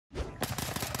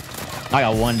I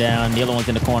got one down. The other one's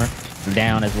in the corner.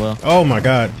 Down as well. Oh my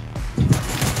god.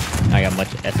 I got much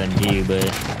SMG, but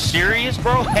Serious,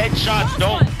 bro? Headshots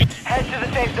don't. Head to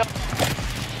the safe zone.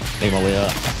 make my way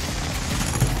up.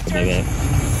 Maybe.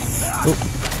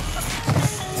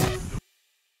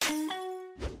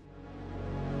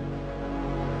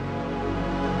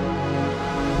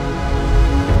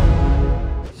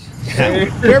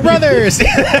 We're brothers. This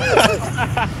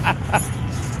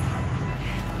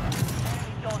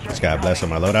guy blessed on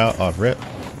my loadout off rip.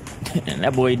 And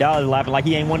that boy Dawes laughing like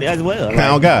he ain't one as well. Like,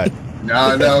 Oh god.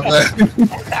 No.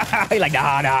 he like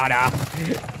nah.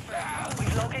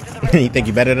 You think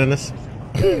you better than us?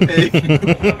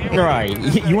 Right.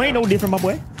 You ain't no different, my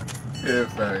boy. Yeah,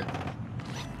 fine.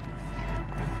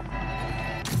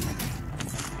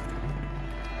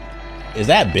 Is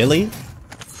that Billy?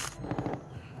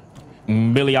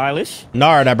 Billie Eilish.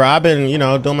 Nah, that bro. I've been,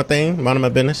 doing my thing, minding my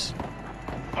business,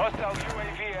 Hostile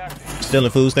UAV active.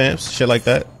 stealing food stamps, shit like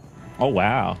that. Oh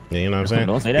wow. Yeah, you know what I'm saying?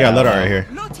 Don't say that Yeah, out loadout loud. right here.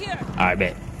 All right,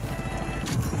 bet.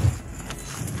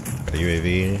 Got a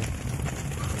UAV.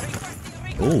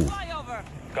 Ooh.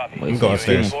 Copy. Well, Go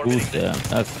upstairs.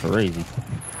 That's crazy.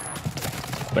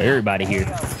 But everybody here.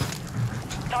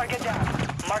 Target down.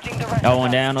 Marching the rest. Got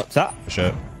one down up top.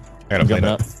 Shit. I gotta play Jumping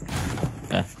that. up.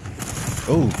 Yeah.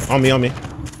 Ooh, on me.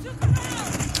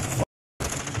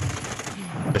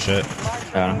 Good shit.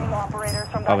 Operators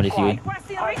from Probably that see squad.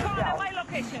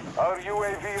 Our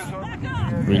UAV is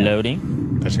on. Reloading.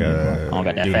 I just gotta. I don't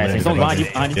got that do fast. the Someone's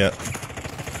behind you. Yep.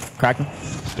 Crack him.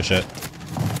 Good shit.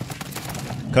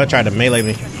 Cut tried to melee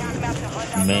me.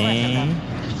 Man.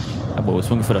 That boy was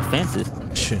swinging for the fences.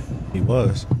 Shit, he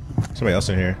was. Somebody else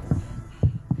in here.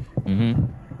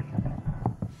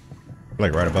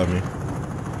 Like right above me.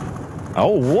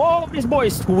 Oh, whoa. This boy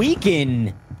is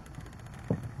tweaking.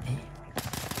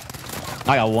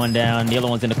 I got one down. The other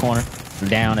one's in the corner.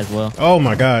 Down as well. Oh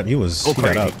my god, he was. Oh, He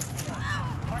got crazy. up.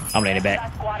 I'm laying it back.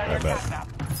 Right back.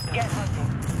 Get hunting.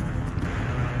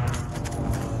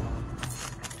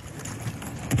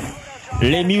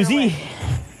 Les music.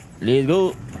 Let's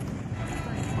go.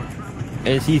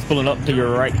 As he's pulling up to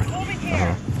your right.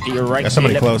 To your right. Got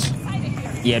somebody left. close.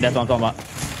 Yeah, that's what I'm talking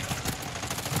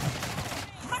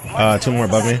about. Two more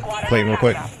above me. Play real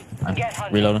quick. Get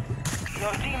hunting. Reloading.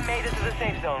 Your team made it to the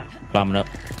safe zone. Climbing up.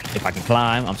 If I can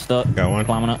climb, I'm stuck. Got one.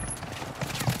 Climbing up.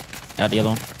 Got the other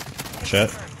one. Shit.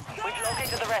 We've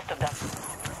located the rest of them.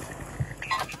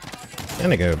 That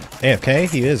nigga AFK?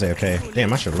 He is AFK.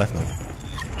 Damn, I should have left him.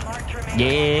 March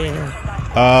remaining.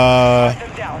 Yeah.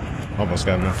 Them down. Almost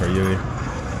got enough for you.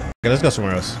 Okay, let's go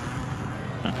somewhere else.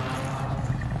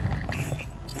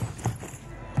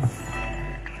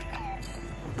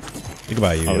 You can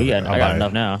buy you. Oh, I got buy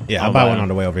enough it. now. Yeah, I'll buy one on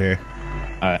the way over here.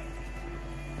 All right.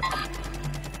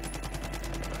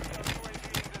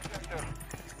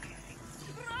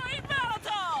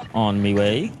 On me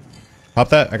way. Pop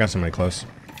that. I got somebody close.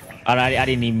 I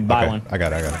didn't even buy Okay, one. I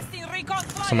got it.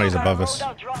 Somebody's above us.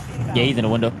 I'm Yeah, he's in the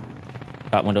window.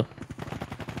 Top window.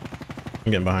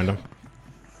 getting behind him.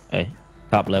 Hey,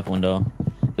 top left window.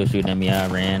 Still shooting at me. I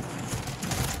ran.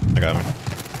 I got him.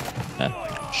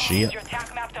 Shit. Your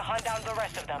attack map to hunt down the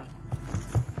rest of them.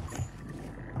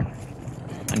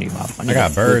 I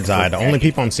got bird's eye. The only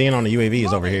people I'm seeing on the UAV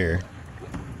is over here.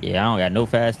 Yeah, I don't got no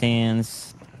fast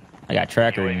hands. I got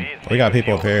tracker and We got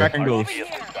people up here. tracker and ghost.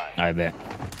 All right, bet.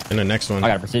 In the next one. I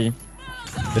got a precision.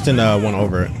 It's in the one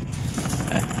over it.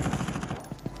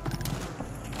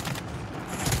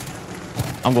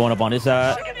 I'm going up on this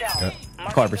side. Yep.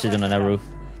 Caught a precision on that roof.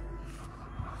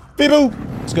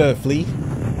 Beep-boop. It's good, Flea.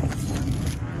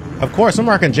 Of course, I'm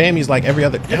marking Jamie's like every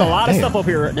other. There's a lot of stuff up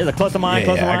here. There's a cluster mine,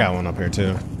 cluster I mine. got one up here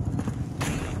too.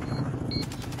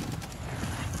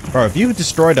 Bro, if you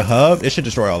destroy the hub, it should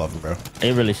destroy all of them, bro.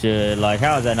 It really should. Like,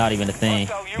 how is that not even a thing?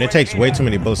 And it takes way too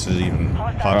many bullets to even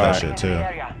pop that Right. shit too.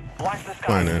 Watch the sky.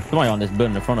 Fine, man. Somebody on this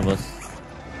building in front of us.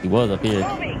 He was up here.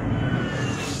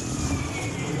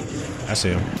 I see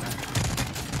him.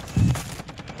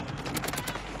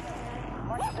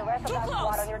 March the rest of that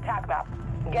squad on your attack map.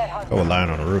 Get hunting. Oh, a lion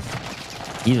on the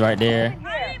roof. He's right there.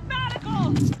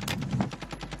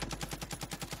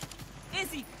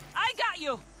 Izzy, I got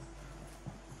you.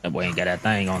 That boy ain't got that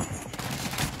thing on him.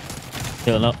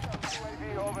 Healing up.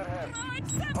 UAV overhead.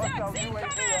 Hostile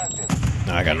UAV active.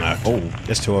 Nah, I got knocked. Oh,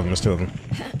 there's two of them.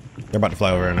 They're about to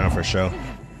fly over right now for show.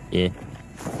 Yeah.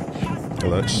 It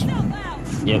looks.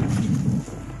 Yep.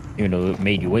 Even though it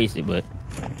made you waste it, but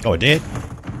Oh, it did?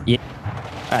 yeah.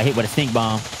 I hit with a stink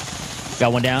bomb.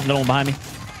 Got one down. Another one behind me.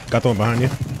 Got the one behind you?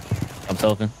 I'm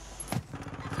selfing.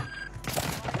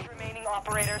 Remaining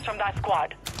operators from that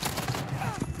squad.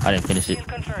 I didn't finish it. Kill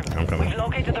confirmed. I'm coming. We've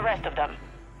located the rest of them.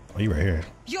 Oh, you right here.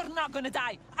 You're not gonna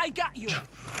die. I got you.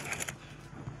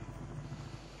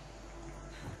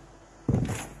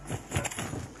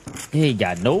 He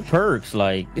got no perks.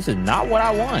 Like, this is not what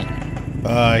I want.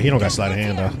 He don't got sleight of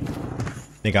hand though.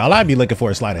 Nigga, all I be looking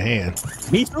for is sleight of hand.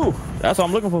 Me too. That's what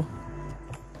I'm looking for.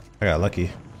 I got lucky.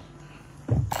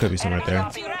 Could be some right there.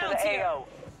 Dropping into the AO.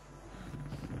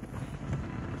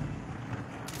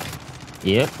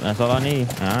 Yep, that's all I need.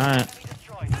 All right. Enemy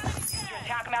destroyed. Use your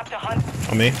attack map to hunt.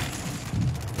 On me.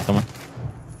 Come on.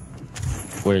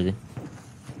 Where is he?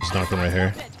 He's knocking right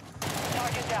here.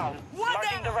 Target down.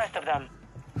 Marking the rest of them.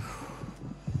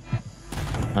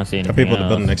 I don't see anything Got people in the else.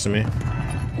 building next to me.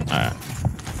 Alright.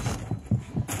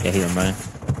 Yeah, hear him running.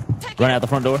 Running out the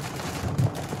front door.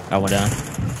 Got one down.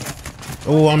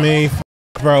 Oh, I mean,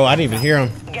 bro, I didn't even hear him.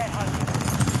 Get hunted.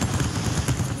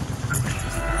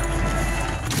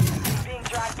 Being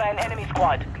tracked by an enemy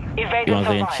squad. Evade You and want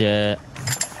to look in survive. chat?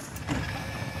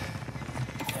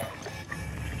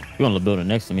 You on the building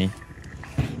next to me?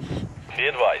 Be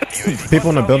advised. People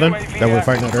in the building that were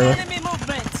fighting that earlier. Enemy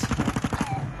movement.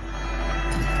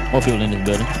 More people in this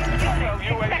building.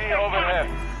 UAV overhead.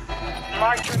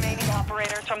 Mark remaining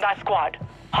operators from that squad.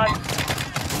 Hunt.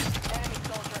 Enemy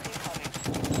soldier incoming.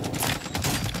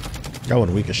 That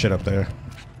one weak as shit up there.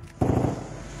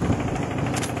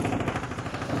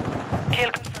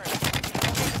 Kill confirmed.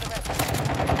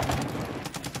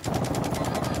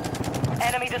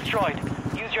 Enemy destroyed.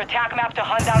 Use your attack map to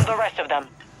hunt down the rest of them.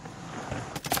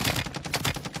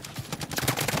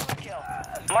 Kill.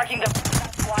 Marking the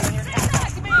squad on your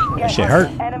attack map. Get Shit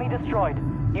hunted. hurt. Enemy destroyed.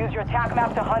 Use your attack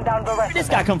map to hunt down the rest Where this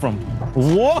of guy them. come from?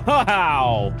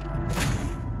 Wow.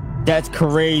 That's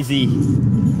crazy.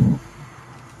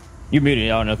 You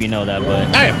muted. I don't know if you know that, but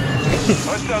Damn.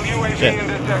 Hostile UAV Shit. in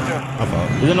this sector. My fault.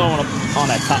 there's no one on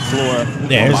that top floor. Yeah, on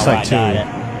there's my like right two. side.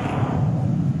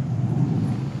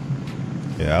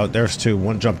 Yeah, there's two.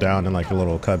 One jumped down in like a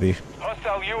little cubby.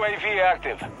 Hostile UAV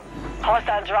active.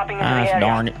 Hostile dropping into Gosh the area.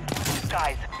 darn it.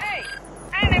 Guys. Hey!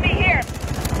 Enemy here!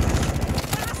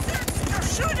 You're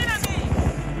shooting at me.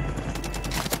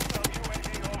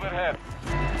 UAV overhead.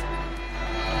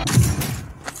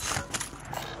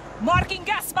 Marking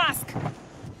gas mask.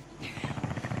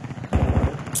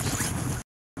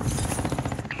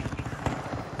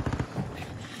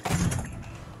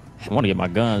 I want to get my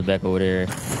guns back over there.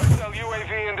 Hostile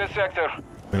UAV in this sector.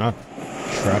 And I'll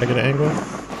try to get an angle.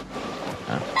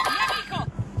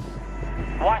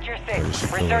 Watch your There's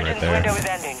six. a building right Resurgence there. window is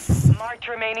ending. Marked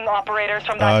remaining operators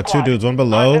from that Two squad. dudes, one Hunt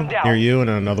below them down. near you and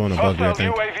another one above you, I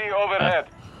Hostile think. UAV overhead.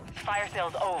 Fire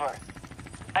sales over.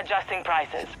 Adjusting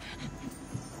prices.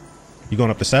 You going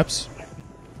up the steps?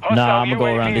 Hostile Nah, I'm gonna go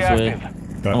UAV around this way. active.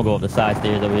 I'm gonna go up the side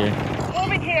stairs over here.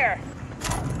 Move it here.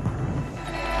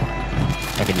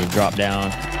 I can just drop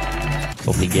down.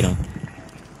 Hopefully get him.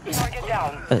 Target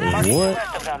down. What? Marking the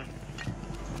rest of them.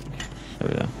 There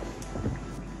we go.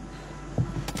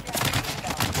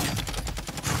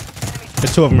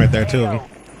 There's two of them right there, two of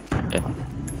them.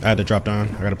 Yeah. I had to drop down.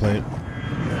 I gotta play it.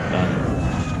 Done.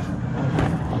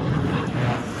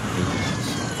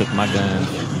 Took my gun.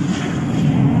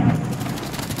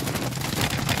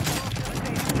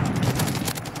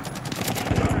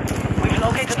 We've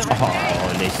located the rest.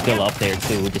 Oh, they still up there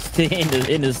too, just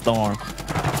in the storm.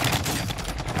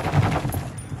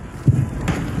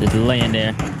 Just laying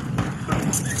there.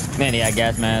 Man, he had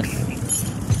gas mask.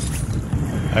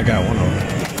 I got one over.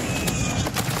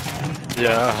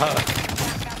 Yeah.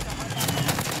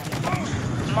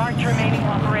 Marked remaining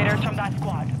operators from that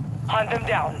squad. Hunt them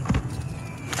down.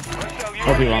 Hostile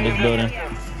More people on UAV this in building. sector.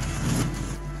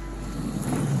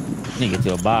 Need to get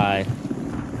to a buy.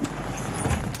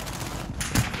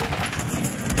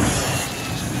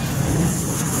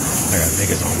 I got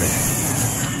niggas on me.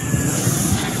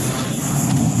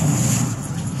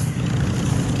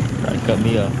 Try to cut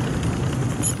me up.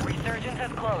 Resurgence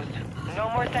has closed. No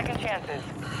more second chances.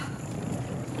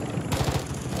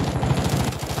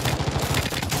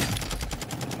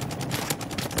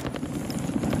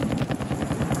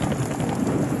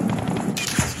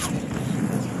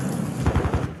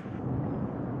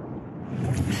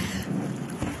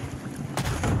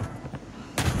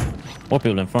 More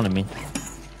people in front of me.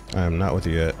 I am not with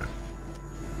you yet.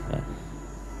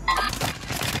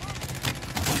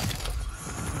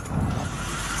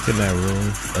 Get in that room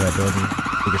or that building.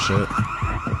 Big as shit.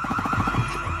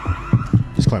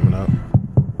 Just climbing up.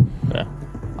 Yeah.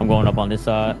 I'm going up on this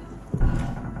side.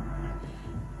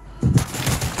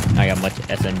 I got much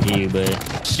SMG,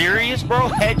 but Serious, bro?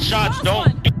 Headshots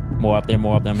don't. more up there,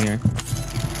 I'm here.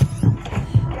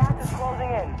 Gas is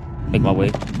closing in. Make my way.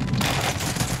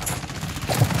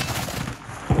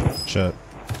 Shit.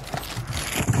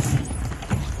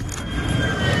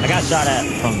 I got shot at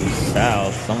from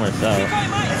south, somewhere south.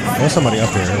 There's somebody up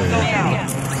here earlier.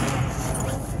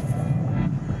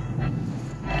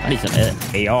 I need some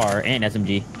AR and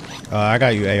SMG. I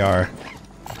got you AR.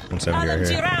 170 right LMG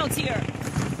here. rounds here.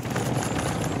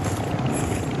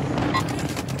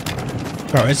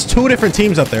 Bro, it's 2 different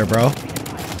teams up there, bro.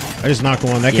 I just knocked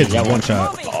one. That kid's that one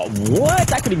shot. Oh,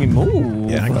 what? I couldn't even move.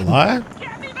 Yeah, I ain't gonna lie.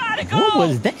 Get me medical. What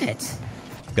was that?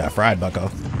 Got fried,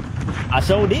 bucko. I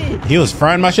sure did. He was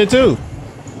frying my shit too.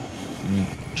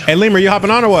 Hey, Lemur, you hopping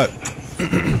on or what?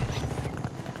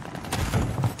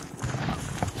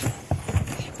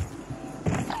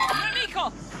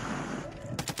 Nico.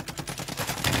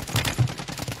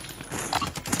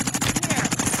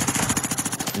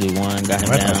 Do one, got him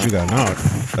I down. thought you got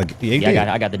knocked. Like,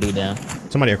 Yeah, I got the dude down.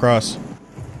 Somebody across.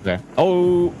 Okay.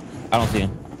 Oh, I don't see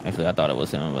him. Actually, I thought it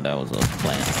was him, but that was a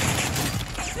plan.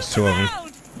 There's 2 of them.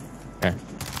 Okay.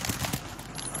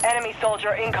 Enemy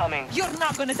soldier incoming. You're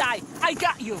not gonna die. I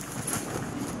got you.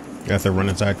 You have to run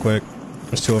inside quick.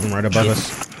 There's 2 of them right above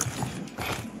us.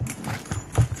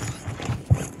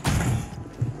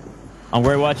 I'm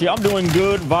worried about you. I'm doing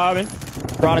good, vibing.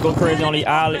 Trying to go crazy on the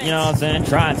island, you know what I'm saying?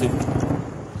 Trying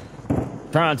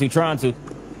to.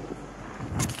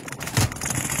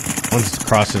 One's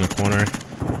crossing the corner.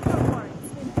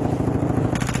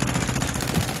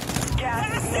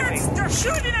 Gas is moving. They're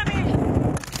shooting at me.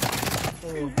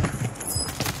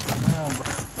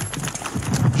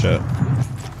 Shit.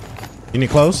 You need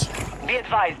close? Be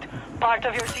advised, part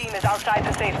of your team is outside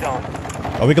the safe zone.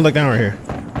 Oh, we can look down right here.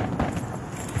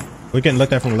 We can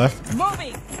look at from the left.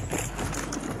 Moving.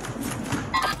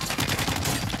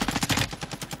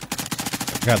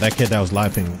 God, that kid that was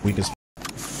live ping weak as f.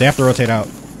 They have to rotate out.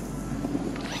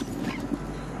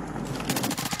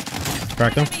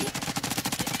 Cracked him.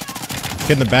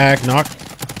 Kid in the back, knock.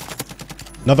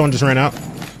 Another one just ran out.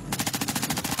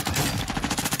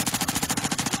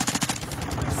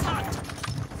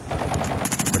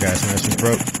 The guy smashed his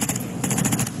throat.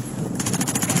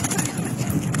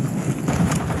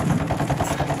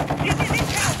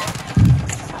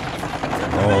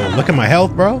 Oh, look at my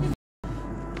health, bro.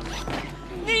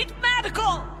 Need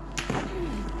medical.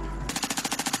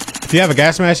 If you have a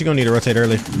gas mask, you're gonna need to rotate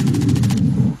early.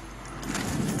 Throwing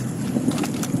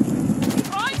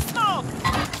smoke.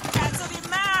 Cancel the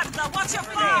merda. Watch your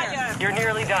fire. You're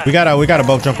nearly done. We gotta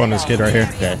both jump on this kid right here.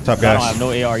 Okay. Top I don't guys. have no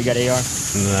AR. You got AR?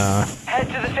 Nah. Head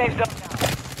to the safe zone.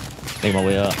 Make my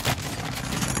way up.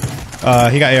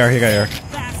 He got AR. Okay.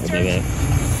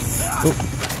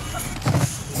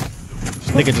 This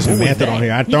nigga just manted on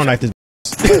here. I throw knife this.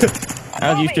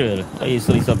 As you should. Lay your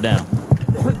silly stuff down.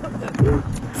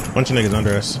 Bunch of niggas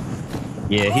under us.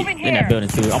 Yeah, he in that building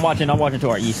too. I'm watching to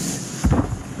our east.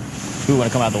 Who wanna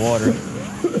come out the water?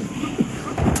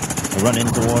 Run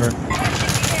into the water.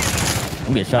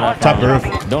 I'm getting shot out. Top of the roof.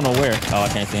 Don't know where. Oh, I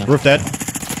can't see him. Roof dead.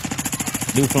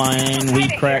 Dude flying,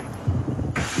 weed crack.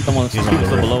 Someone's He's on the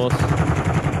still roof. below us.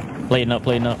 Plating up.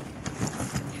 We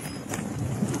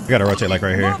gotta rotate like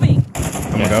right here. Moving.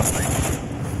 I'm gonna go.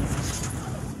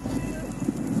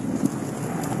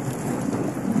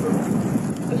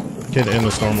 Kid in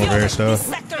the storm over here, so.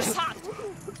 Sector's hot.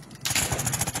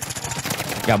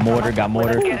 Got mortar. Get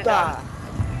it done.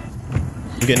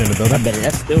 You getting in the I building? bet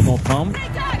that's still gonna come.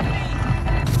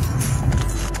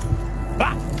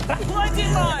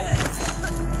 Blinding light.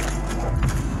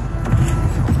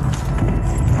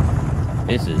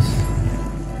 This is.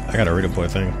 I gotta redeploy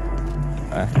thing.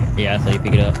 Yeah, I saw you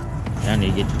pick it up. I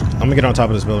need to get. I'm gonna get on top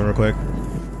of this building real quick.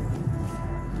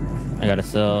 I got a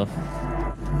self.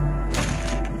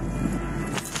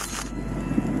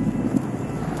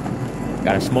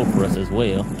 Got a smoke for us as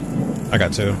well. I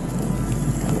got 2. I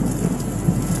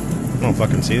don't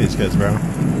fucking see these kids, bro.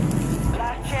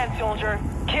 Last chance, soldier.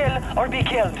 Kill or be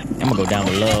killed. I'm gonna go down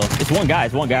below. It's one guy.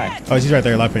 Oh, he's right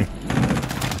there, laughing.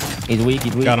 He's weak.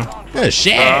 Got him. Good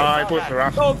shit. I put the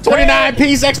rap. 29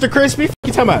 piece extra crispy. F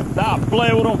you talking about? Stop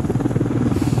playing with him.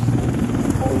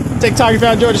 TikTok, if you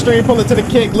enjoyed the stream, pull it to the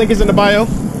kick. Link is in the bio.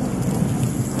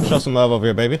 Show some love over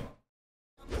here, baby. Up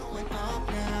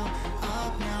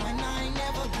now, and I ain't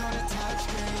never gonna touch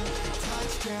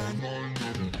them.